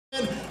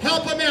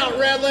Help him out,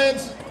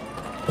 Redlands.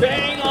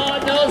 Bang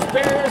on those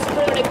barriers.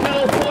 4 to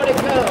go, 4 to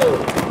go.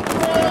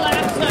 4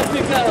 laps left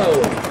to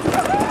go.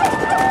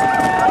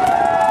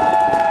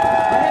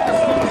 I have a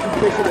sneaky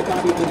suspicion that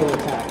Bobby Lee will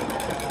attack.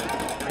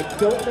 I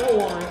don't know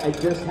why, I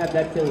just have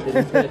that feeling that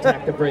he's going to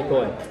attack the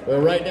breakaway.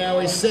 Well, right now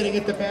he's sitting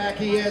at the back.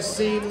 He has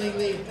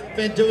seemingly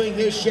been doing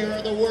his share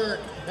of the work,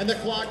 and the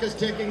clock is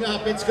ticking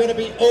up. It's going to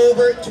be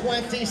over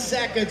 20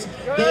 seconds.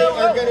 They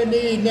are going to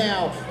need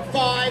now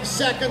 5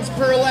 seconds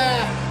per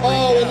lap.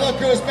 Oh, and look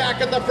who's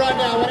back at the front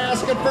now and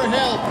asking for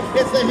help.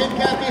 It's the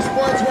Hincapie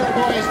Sportswear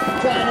boys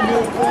trying to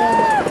move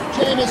forward.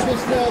 Jameis was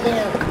still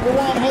there.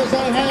 Juan Jose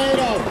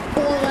Hayedo.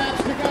 4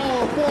 laps to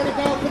go. 4 to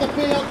go for the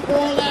field.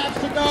 4 laps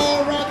to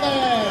go,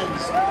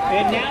 Redlands.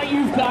 And now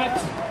you've got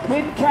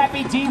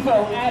Hincapie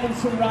Devo adding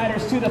some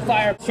riders to the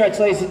fire stretch,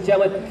 ladies and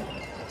gentlemen.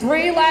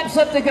 3 laps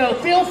left to go.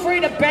 Feel free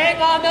to bang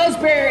on those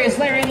barriers,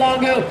 Larry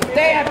Longo.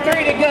 They have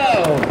 3 to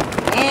go.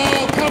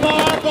 Oh, come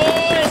on,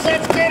 boys.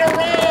 Let's get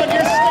around.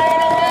 You're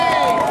staying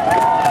away.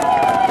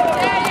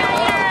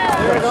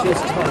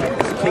 Precious time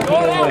is ticking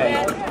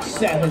away.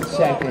 7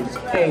 seconds,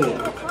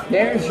 8.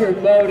 There's your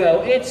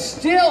moto. It's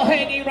still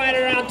hanging right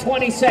around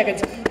 20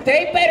 seconds.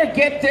 They better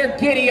get their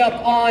giddy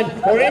up on,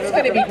 or it's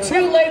going to be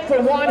too late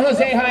for Juan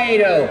Jose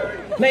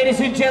Hayedo. Ladies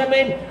and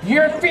gentlemen,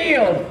 your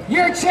field,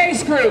 your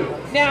chase group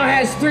now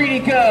has 3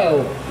 to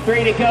go.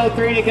 3 to go,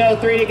 3 to go,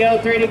 3 to go,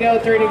 3 to go,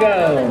 3 to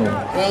go.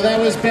 Well, that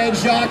was Ben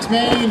Jacques'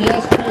 main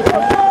yesterday.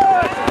 Jelly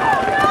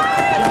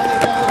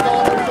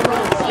Belly going to the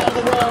right side of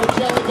the road.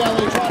 Jelly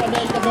Belly trying to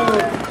make a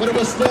move, but it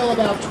was still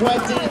about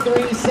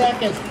 23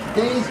 seconds.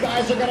 These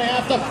guys are going to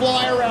have to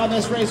fly around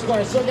this race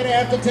course. They're going to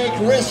have to take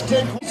risks.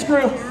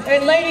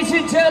 And ladies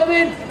and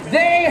gentlemen,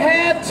 they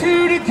have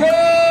 2 to go.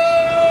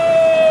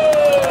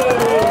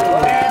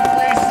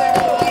 Every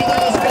single one of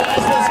those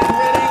guys was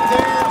gritting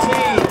their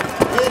teeth.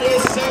 It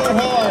is so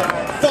hard.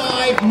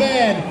 5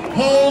 men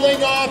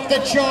holding off the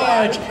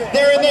charge.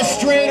 They're in the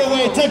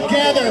straightaway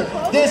together.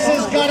 This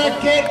is going to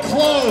get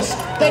close.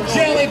 The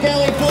Jelly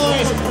Belly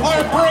boys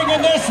are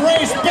bringing this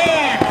race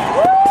back.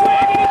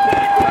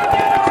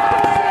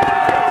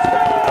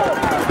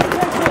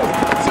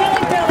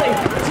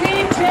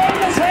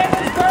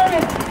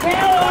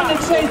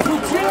 With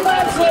 2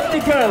 laps left to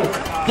go.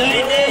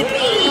 They need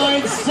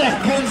 9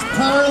 seconds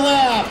per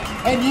lap,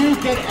 and you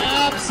can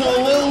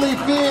absolutely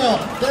feel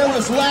there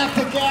was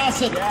lactic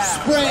acid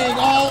spraying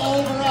all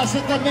over us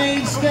at the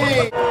main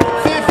stage.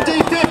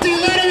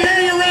 50-50, let him hear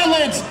you,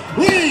 Redlands.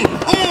 We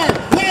are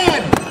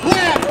 1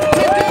 lap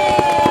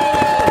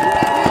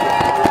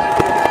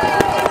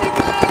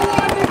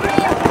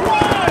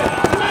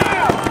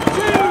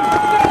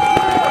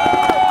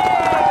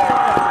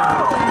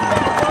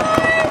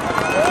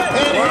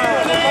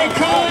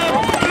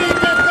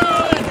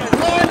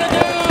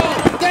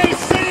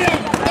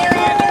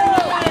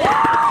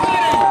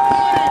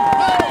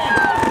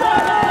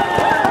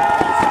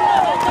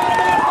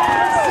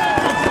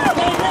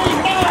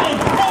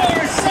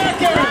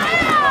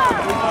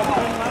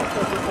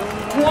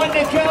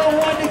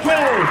to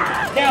go.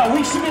 Now,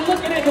 we should be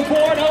looking at the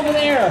board over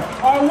there.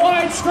 Our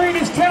wide screen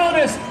is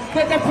telling us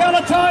that the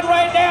peloton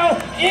right now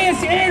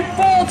is in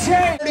full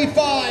change.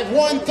 35,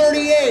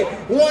 138,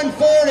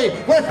 140.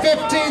 We're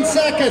 15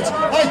 seconds.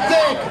 I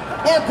think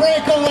our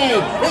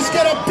breakaway is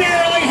going to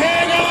barely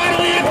hang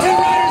on. We have 2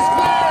 riders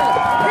clear.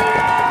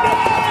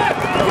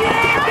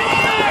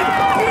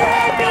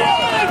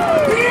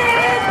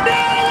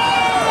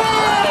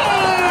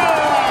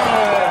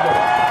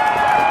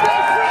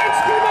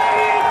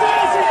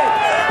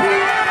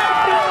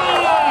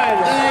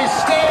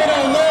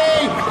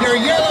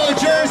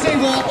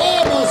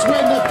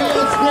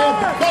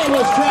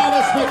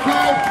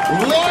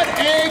 What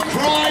a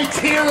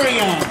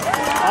Criterium!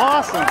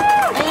 Awesome!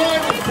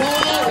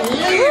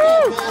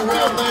 Unbelievable,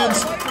 Redlands!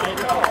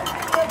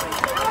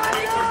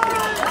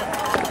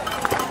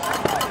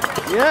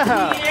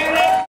 Yeah!